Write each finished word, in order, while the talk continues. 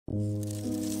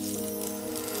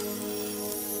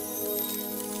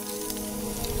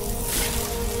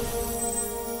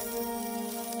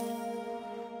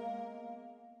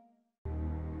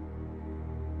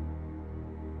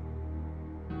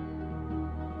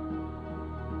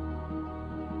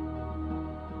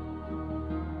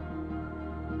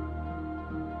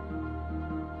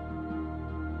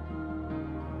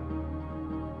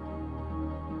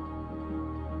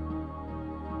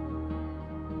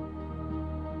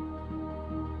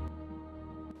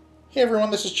Hey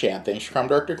everyone, this is Chan. Thanks for coming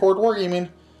to Dark Record Wargaming.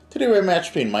 Today we have a match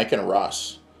between Mike and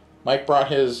Russ. Mike brought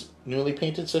his newly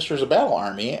painted Sisters of Battle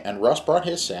army, and Russ brought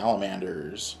his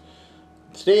Salamanders.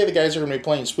 Today the guys are going to be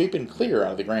playing Sweep and Clear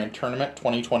out of the Grand Tournament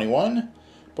 2021.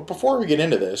 But before we get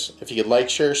into this, if you could like,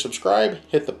 share, subscribe,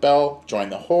 hit the bell, join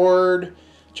the Horde,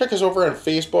 check us over on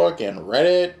Facebook and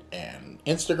Reddit and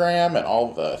Instagram and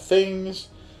all the things.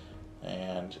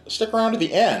 And stick around to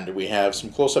the end. We have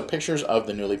some close-up pictures of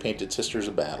the newly painted Sisters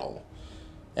of Battle.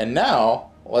 And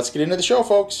now, let's get into the show,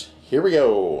 folks. Here we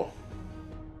go.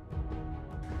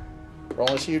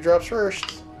 Rolling to see who drops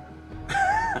first.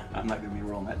 I'm not going to be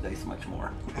rolling that dice much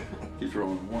more. He's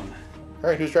rolling one.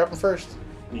 Alright, who's dropping first?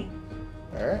 Me.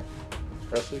 Alright.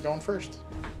 Russ is going first.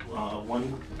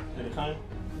 One at a time?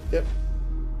 Yep.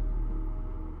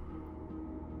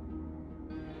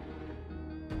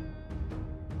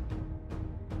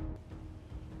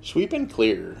 Sweep and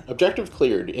Clear. Objective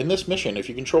cleared. In this mission, if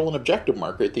you control an objective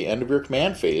marker at the end of your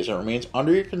command phase, it remains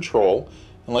under your control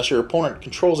unless your opponent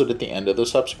controls it at the end of the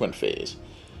subsequent phase,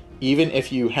 even if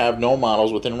you have no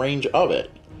models within range of it.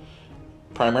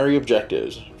 Primary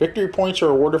objectives. Victory points are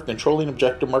awarded for controlling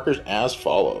objective markers as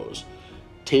follows.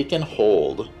 Take and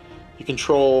hold. You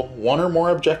control one or more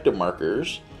objective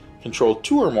markers, control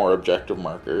two or more objective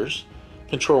markers,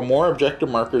 control more objective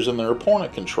markers than their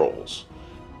opponent controls.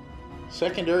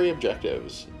 Secondary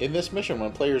objectives. In this mission,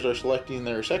 when players are selecting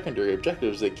their secondary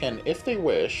objectives, they can, if they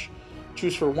wish,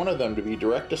 choose for one of them to be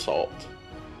direct assault.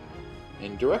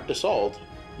 In direct assault,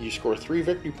 you score 3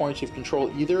 victory points if you control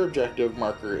either objective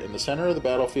marker in the center of the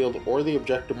battlefield or the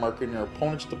objective marker in your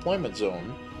opponent's deployment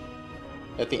zone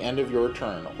at the end of your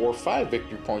turn, or 5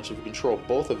 victory points if you control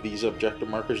both of these objective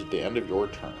markers at the end of your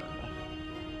turn.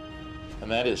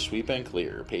 And that is Sweep and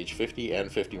Clear, page 50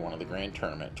 and 51 of the Grand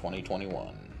Tournament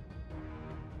 2021.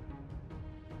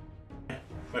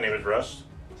 My name is Russ.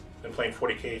 Been playing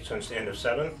 40K since the end of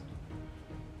 7th.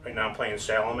 Right now I'm playing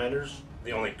Salamanders,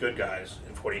 the only good guys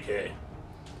in 40K.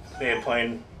 Today I'm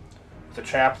playing with the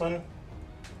Chaplain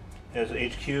as the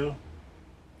HQ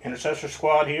Intercessor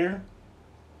Squad here.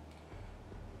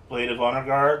 Blade of Honor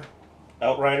Guard,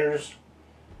 Outriders,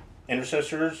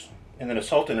 Intercessors, and then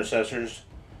Assault Intercessors,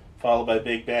 followed by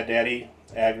Big Bad Daddy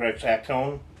Adrax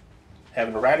Agatone.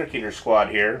 Having a Radicator Squad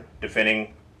here,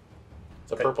 defending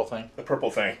The purple thing. The purple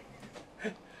thing.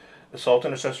 Assault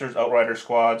Intercessors, Outrider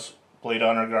Squads, Blade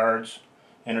Honor Guards,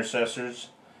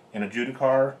 Intercessors, and a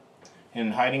Judicar.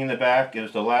 And hiding in the back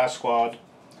is the last squad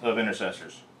of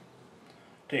Intercessors.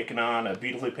 Taking on a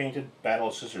beautifully painted Battle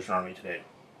of Sisters army today.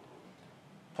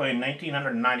 Playing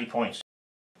 1,990 points.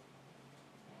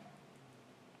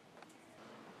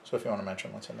 So if you want to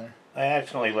mention what's in there. I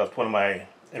accidentally left one of my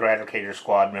Eradicator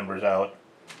Squad members out.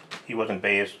 He wasn't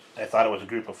based. I thought it was a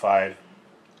group of 5.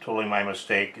 Totally my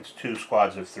mistake. It's 2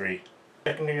 squads of 3.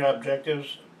 Secondary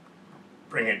objectives: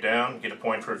 bring it down, get a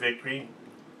point for a victory,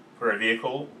 for a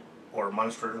vehicle or a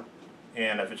monster,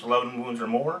 and if it's 11 wounds or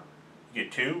more, you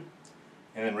get 2,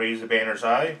 and then raise the banners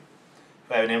high.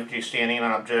 If I have an infantry standing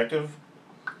on objective,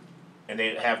 and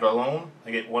they have it alone,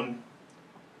 I get 1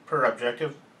 per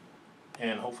objective,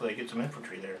 and hopefully I get some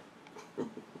infantry there.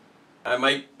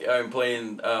 I'm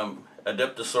playing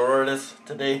Adepta Sororitas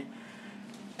today,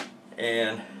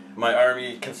 and my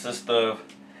army consists of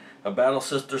a Battle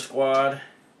Sister Squad,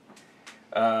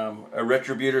 a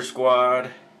Retributor Squad,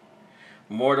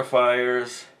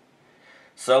 Mortifiers,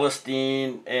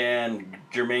 Celestine and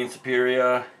Germain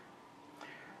Superior,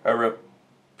 a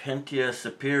Repentia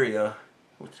Superior,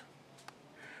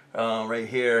 right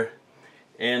here,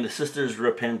 and the Sisters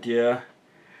Repentia,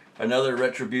 another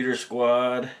Retributor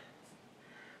Squad,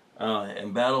 and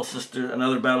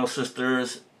another Battle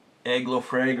Sisters, Aglo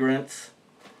Fragrance,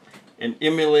 an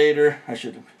Emulator, I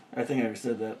think I already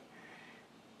said that,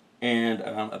 and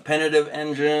a Penitive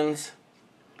Engines,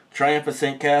 Triumph of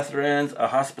St. Catherine's, a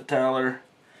Hospitaller,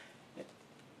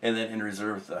 and then in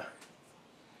reserve the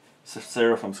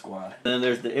Seraphim Squad. And then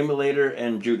there's the Emulator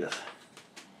and Judith.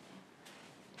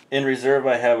 In reserve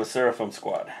I have a Seraphim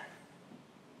Squad.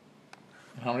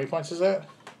 How many points is that?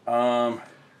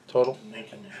 Total?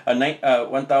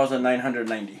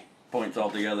 1,990 points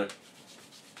altogether.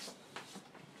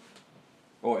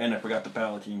 Oh, and I forgot the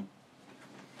Palatine.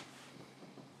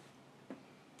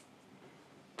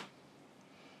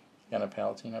 Got a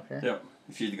Palatine up here? Yep,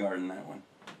 she's guarding that one.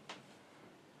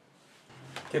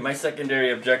 Okay, my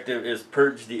secondary objective is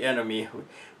purge the enemy,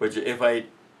 which if I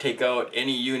take out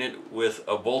any unit with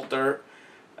a bolter,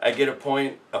 I get a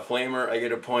point, a flamer, I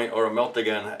get a point, or a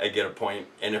melt-a-gun, I get a point.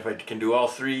 And if I can do all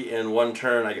three in one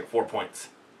turn, I get 4 points.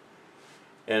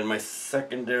 And my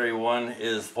secondary one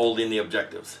is holding the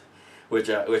objectives, which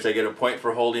I get a point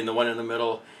for holding the one in the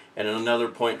middle, and another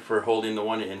point for holding the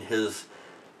one in his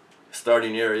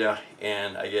starting area,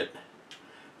 and I get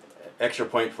extra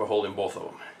point for holding both of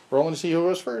them. Rolling to see who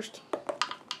goes first.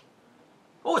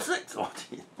 Oh, it's 6! Oh,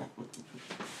 gee.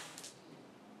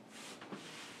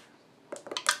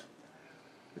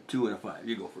 2 and a 5.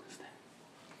 You go first.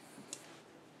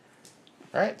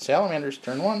 Alright, Salamanders,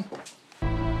 turn 1.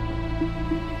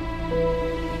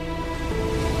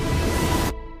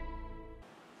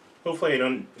 Hopefully I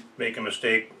don't make a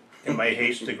mistake. In my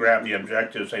haste to grab the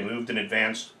objectives, I moved and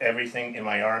advanced everything in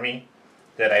my army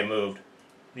that I moved.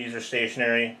 These are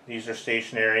stationary,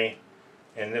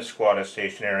 and this squad is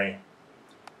stationary.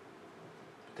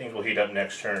 Things will heat up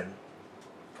next turn.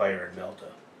 Fire and Delta.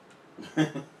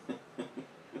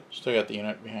 Still got the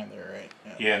unit behind there, right?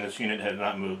 Yeah, and this unit has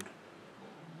not moved.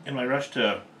 In my rush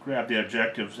to grab the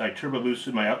objectives, I turbo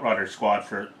boosted my Outrider squad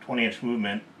for 20-inch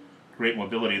movement, great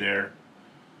mobility there.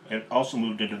 It also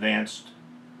moved into advanced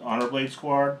Honor Blade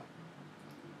squad,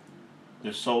 the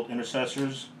Assault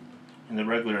Intercessors, and the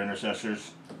regular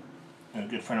Intercessors, and a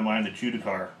good friend of mine, the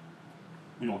Judicar.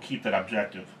 We will keep that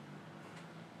objective.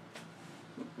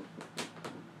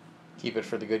 Keep it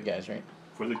for the good guys, right?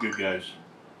 For the good guys.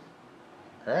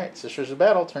 Alright, Sisters of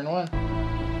Battle, turn 1.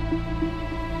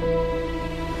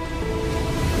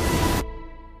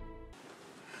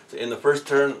 So in the first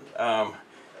turn, I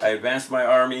advanced my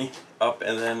army up,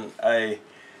 and then I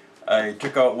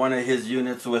took out one of his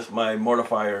units with my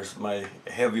mortifiers, my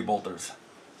heavy bolters.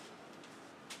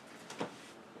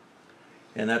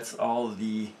 And that's all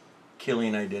the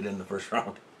killing I did in the first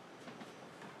round.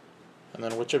 And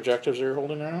then which objectives are you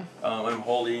holding right now? I'm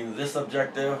holding this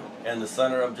objective and the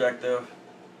center objective.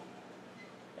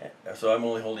 So I'm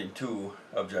only holding 2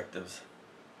 objectives.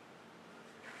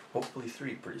 Hopefully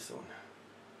 3 pretty soon.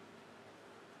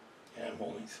 And I'm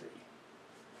holding 3.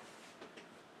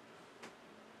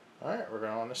 Alright, we're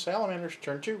going on to Salamanders,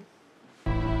 turn 2.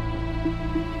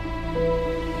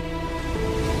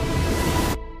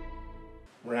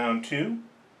 Round 2.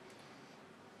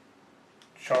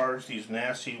 Charged these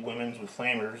nasty women with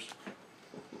flamers.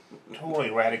 Totally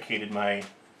eradicated my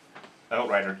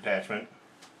Outrider detachment.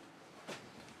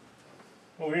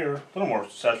 Well, we were a little more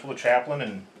successful. The chaplain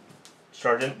and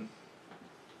sergeant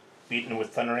beating them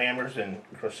with thunderhammers and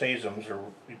crusazums, or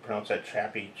we pronounce that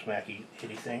chappy, smacky,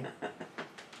 hitty thing.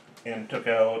 And took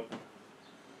out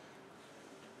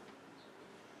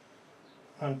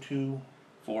 1, 2,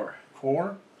 4.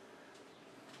 4.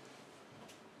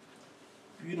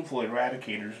 Beautiful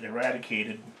eradicators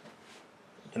eradicated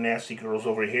the nasty girls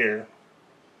over here.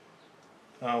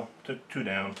 Oh, took 2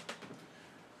 down.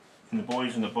 And the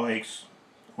boys and the bikes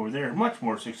over there, much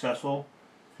more successful.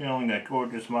 Feeling that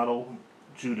gorgeous model,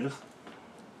 Judith,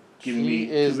 giving me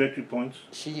 2 victory points.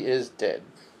 She is dead.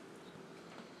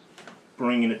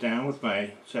 Bringing it down with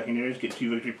my secondaries, get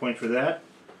 2 victory points for that.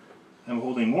 I'm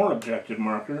holding more objective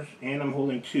markers, and I'm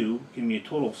holding 2, giving me a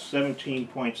total of 17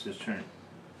 points this turn.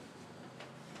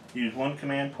 Use 1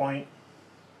 command point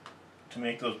to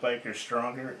make those bikers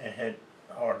stronger and head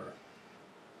harder.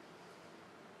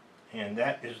 And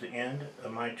that is the end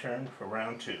of my turn for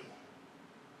round 2.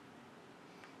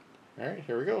 Alright,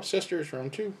 here we go. Sisters,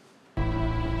 round 2.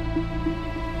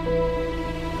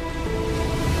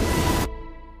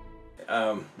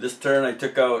 This turn I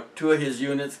took out 2 of his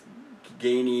units,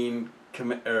 gaining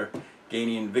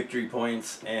victory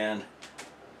points, and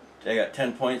I got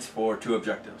 10 points for 2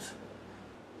 objectives.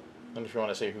 And if you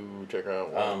want to say who took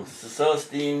out one. So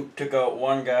Celestine took out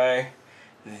 1 guy.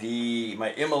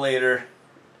 My Immolator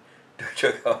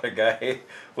took out a guy,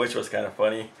 which was kind of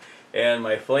funny. And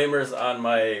my Flamers on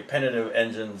my Penitive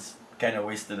engines kind of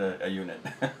wasted a unit.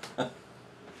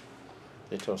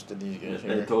 They toasted these guys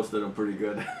They here. toasted them pretty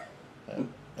good.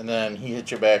 And then he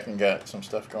hit you back and got some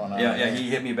stuff going on. Yeah, he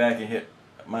hit me back and hit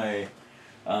my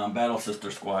Battle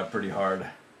Sister squad pretty hard.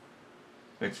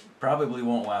 Which probably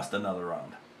won't last another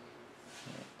round.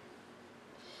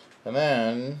 And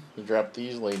then he dropped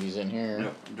these ladies in here.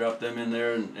 Yep, dropped them in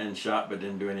there and shot, but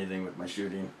didn't do anything with my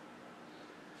shooting.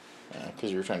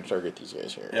 Because you were trying to target these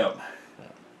guys here. Yep.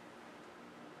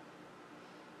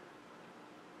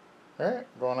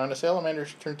 Alright, going on to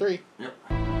Salamanders, turn 3. Yep.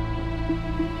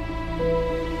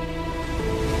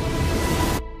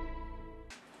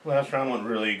 Last round went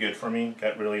really good for me.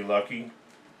 Got really lucky.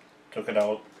 Took it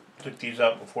out. Took these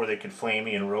out before they could flame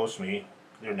me and roast me.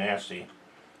 They're nasty.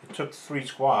 It took 3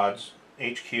 squads.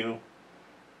 HQ.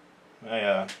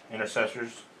 My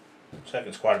intercessors.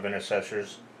 Second squad of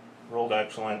intercessors. Rolled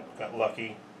excellent. Got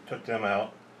lucky. Took them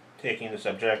out. Taking this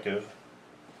objective.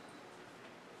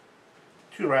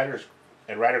 2 riders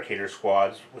and Eradicator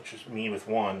squads, which is me with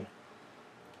 1.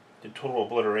 Did total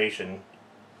obliteration.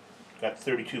 Got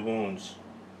 32 wounds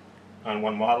on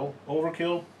 1 model.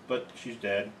 Overkill, but she's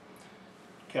dead.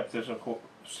 Kept this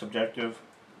subjective.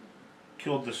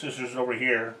 Killed the sisters over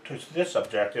here. Took this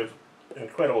objective.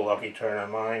 Incredible lucky turn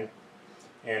on mine.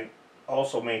 And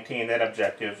also maintained that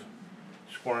objective.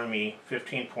 Scoring me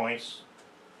 15 points.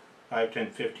 5,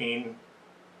 10, 15.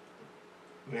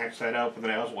 Maxed that out, but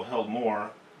then I also held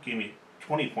more. Gave me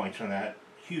 20 points on that.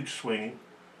 Huge swing.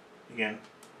 Again,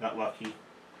 not lucky.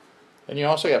 And you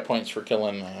also got points for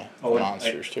killing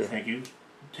monsters too. Thank you.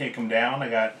 Take them down. I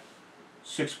got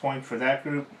 6 points for that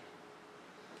group.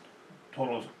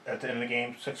 Total at the end of the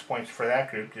game, 6 points for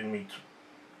that group. Giving me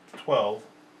 12.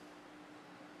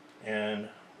 And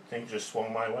things just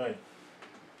swung my way.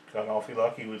 Got awfully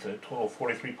lucky with a total of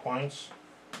 43 points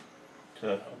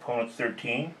to opponent's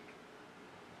 13.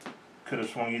 Could have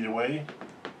swung either way.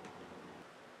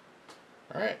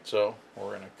 Alright, so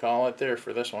we're going to call it there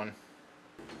for this one.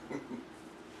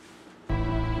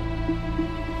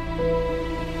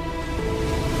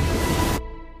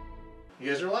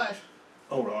 You guys are live.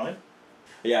 Oh, really?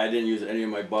 Yeah, I didn't use any of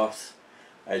my buffs.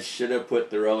 I should have put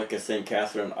the Relic of St.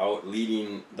 Catherine out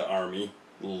leading the army,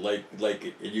 like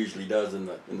it usually does in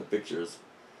the pictures.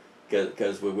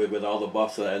 Because with all the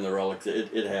buffs and the relics,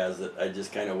 it has it. I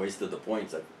just kind of wasted the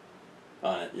points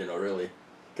on it, really,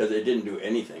 because it didn't do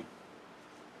anything.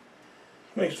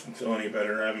 Makes me feel any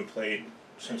better. I haven't played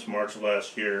since March of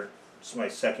last year. It's my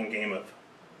second game of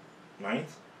 9th?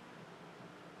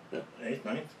 Yep. 8th,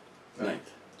 9th? 9th.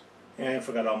 Yeah, I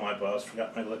forgot all my buffs,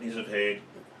 forgot my litanies of hate.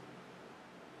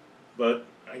 But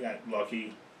I got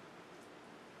lucky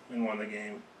and won the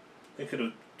game. It could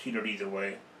have teetered either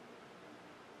way.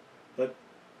 But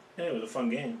yeah, it was a fun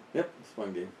game. Yep, it's a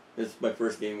fun game. It's my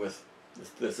first game with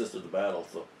the Sisters of Battle,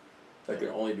 so I can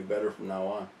only do better from now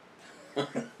on.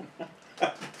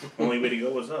 Only way to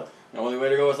go was up. The only way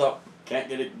to go is up. Can't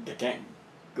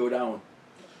go down.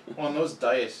 Well, and those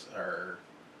dice are,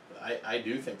 I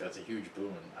do think that's a huge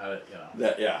boon.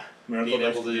 That yeah. Miracle Being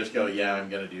able dice to just go, yeah, I'm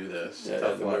gonna do this. Yeah,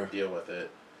 Tough luck, deal with it.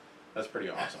 That's pretty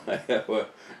awesome. Well,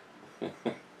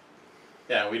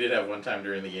 Yeah, we did have one time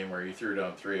during the game where you threw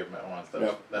down 3 of them at once.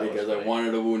 because I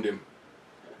wanted to wound him.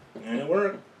 And it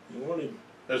worked. You wanted.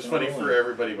 It was funny for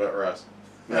everybody but Russ.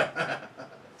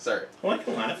 Sorry. Well, I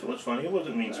can laugh. It was funny. It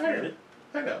wasn't mean-spirited.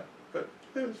 I know, but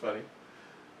it was funny.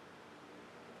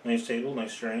 Nice table,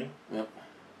 nice terrain. Yep.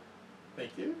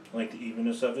 Thank you. I like the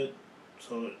evenness of it,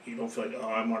 so that you don't feel like, oh,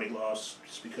 I'm already lost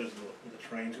just because the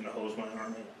terrain's going to hose my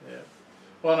army. Yeah.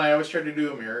 Well, and I always try to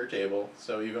do a mirror table,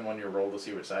 so even when you roll to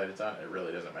see which side it's on, it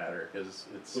really doesn't matter because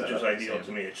it's Which set is up ideal the to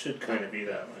same. me. It should kind of be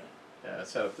that way. Yeah, it's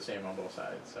set up the same on both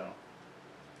sides. So.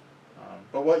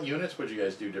 But what units would you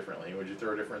guys do differently? Would you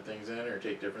throw different things in, or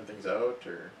take different things out,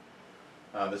 or?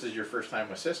 This is your first time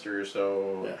with sisters,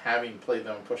 so Yeah. having played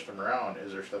them and pushed them around,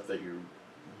 is there stuff that you're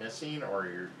missing,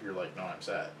 or you're like, no, I'm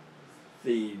set?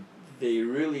 They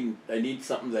really, I need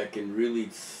something that can really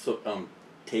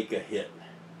take a hit,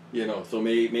 So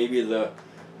maybe the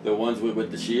ones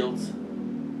with the shields,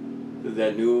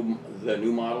 the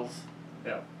new models.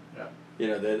 Yeah,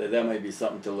 That might be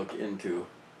something to look into.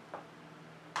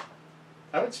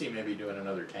 I would see maybe doing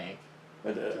another tank.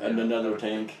 And another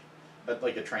tank.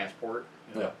 Like a transport.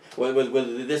 Yeah. Well,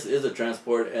 this is a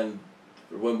transport, and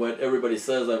what everybody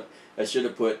says, I should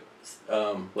have put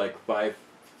like 5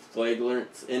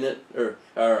 flagelants in it, or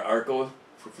arco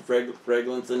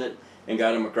fragrance in it, and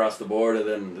got them across the board,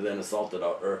 and then assault it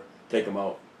out or take them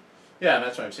out. Yeah, and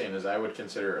that's what I'm saying is I would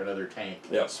consider another tank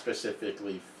Yep.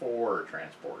 specifically for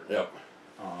transport. Yep.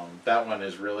 That one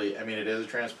is really, I mean, it is a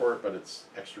transport, but it's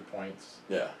extra points.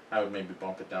 Yeah. I would maybe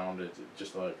bump it down to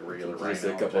just like a regular Just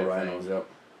rhino a couple of type rhinos. thing. Yep.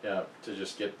 Yeah, to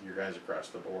just get your guys across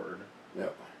the board.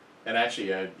 Yep. And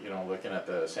actually, looking at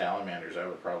the salamanders, I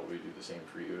would probably do the same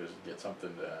for you, is get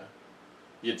something to.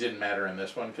 It didn't matter in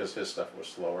this one because his stuff was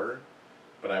slower,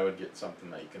 but I would get something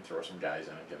that you can throw some guys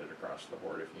in and get it across the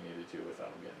board if you needed to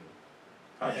without them getting.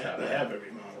 I have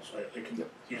every model, so I can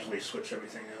easily switch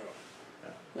everything out.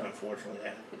 Yeah. Unfortunately, I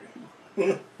have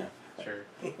every. Sure.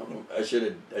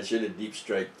 I should have deep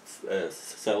striked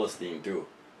Celestine too,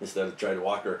 instead of trying to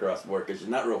walk her across the board, because she's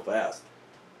not real fast.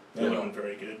 That wasn't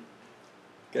very good.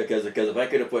 Because if I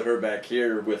could have put her back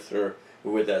here with her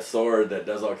with that sword that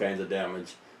does all kinds of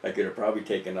damage, I could have probably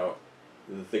taken out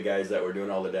the guys that were doing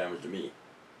all the damage to me.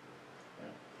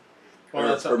 Well, Or-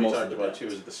 that's or something we most of talked the about damage. too,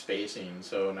 is the spacing.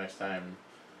 So next time,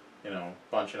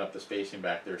 bunching up the spacing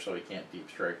back there so he can't deep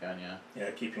strike on you.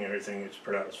 Yeah, keeping everything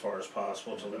spread out as far as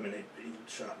possible to eliminate being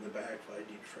shot in the back by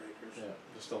deep strikers. Yeah,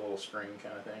 just a little string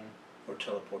kind of thing. Or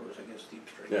teleporters, I guess, deep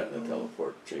strikers. Yeah, the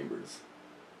teleport chambers.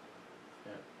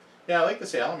 Yeah, I like the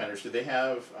Salamanders. Do they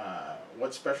have,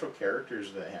 what special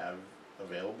characters do they have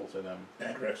available to them?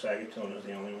 Adrax Agatone is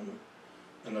the only one,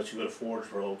 unless you go to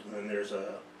Forge World, and then there's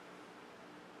a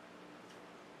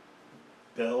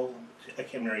Bill. I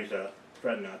can't remember. He's a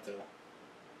dreadnought though.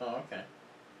 Oh, okay.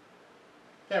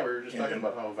 Yeah, we were just talking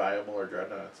about how valuable are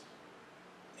dreadnoughts.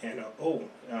 And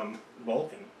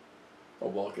Vulcan, Oh,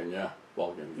 Vulcan, yeah.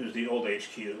 Vulcan. who's the old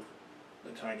HQ,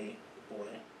 the tiny boy.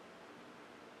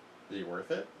 Is he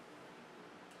worth it?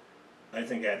 I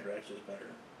think Adrax is better,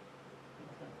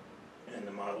 and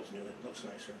the model's new. It looks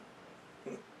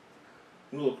nicer.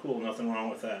 Real cool. Nothing wrong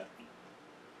with that.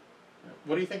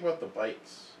 What do you think about the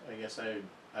bikes? I guess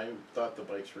I thought the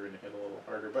bikes were going to hit a little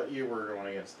harder, but you were going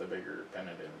against the bigger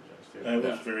pennant engines too. I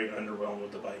was very underwhelmed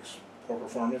with the bike's poor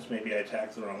performance. Maybe I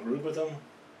attacked the wrong group with them.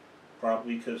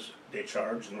 Probably because they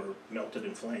charged and were melted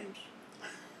in flames.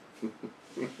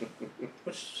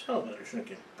 Which Salamanders shouldn't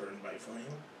get burned by flame.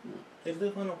 They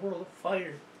live on a world of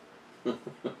fire.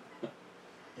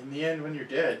 In the end, when you're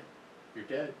dead, you're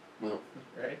dead. Well,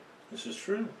 Right? This is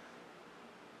true.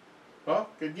 Well,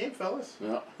 good game, fellas.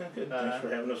 yeah. Yeah, good. Thanks for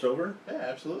having us over. Yeah,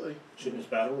 absolutely. Shipment's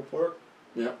battle report.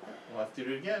 Yeah. We'll have to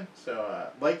do it again. So,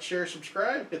 like, share,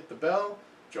 subscribe, hit the bell,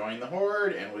 join the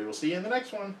horde, and we will see you in the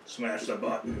next one. Smash the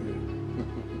button.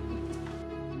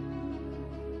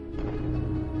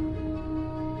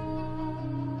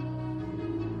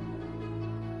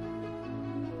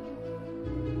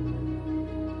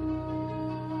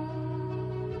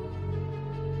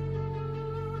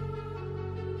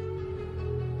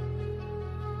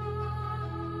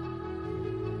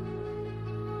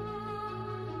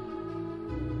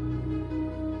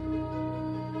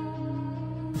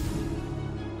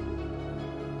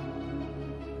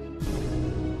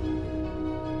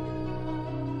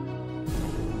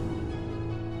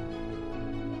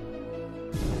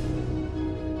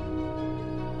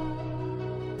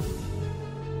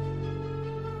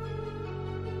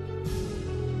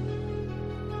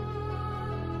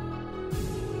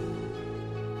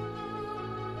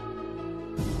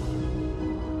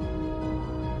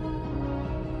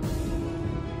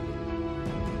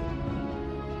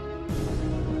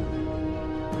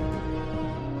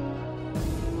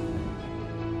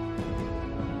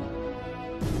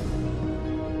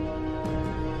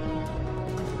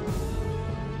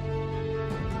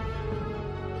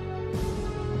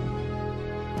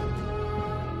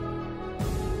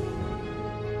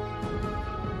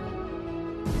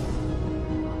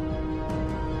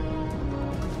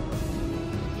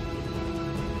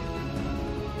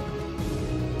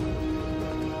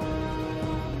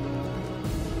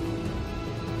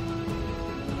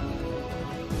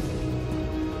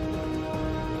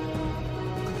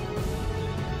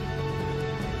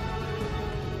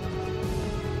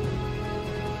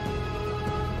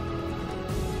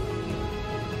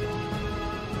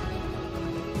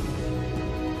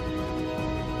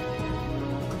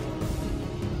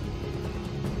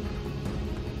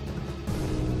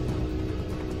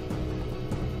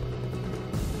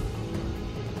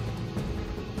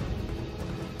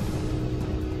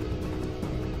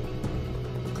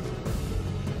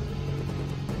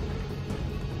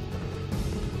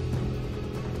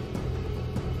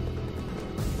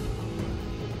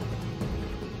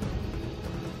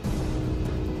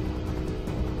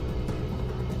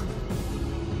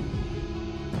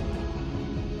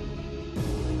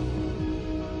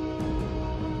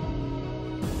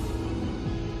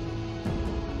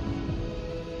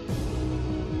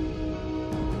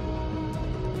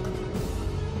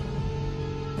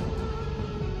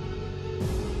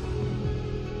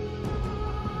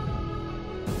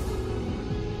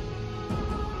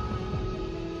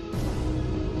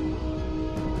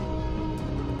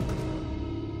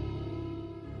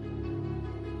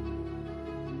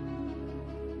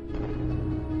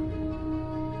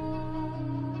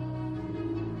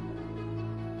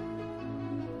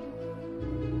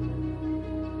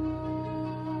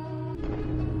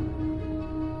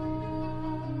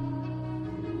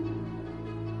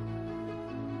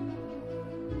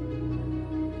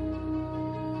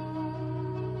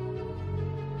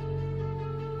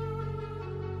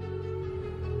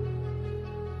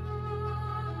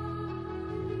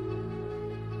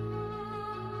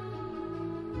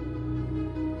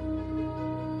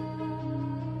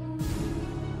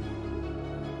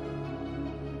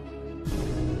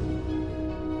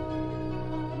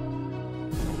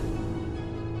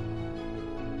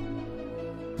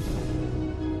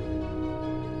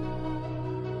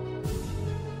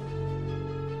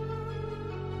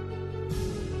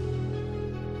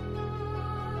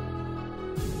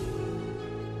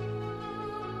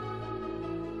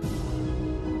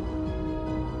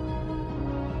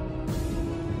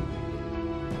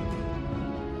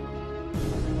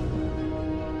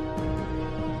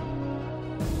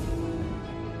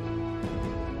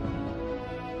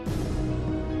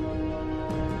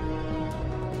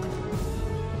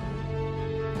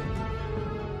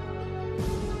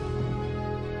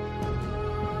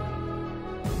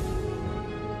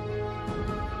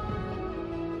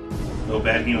 No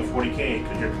bad game of 40K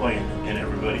because you're playing and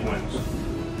everybody wins.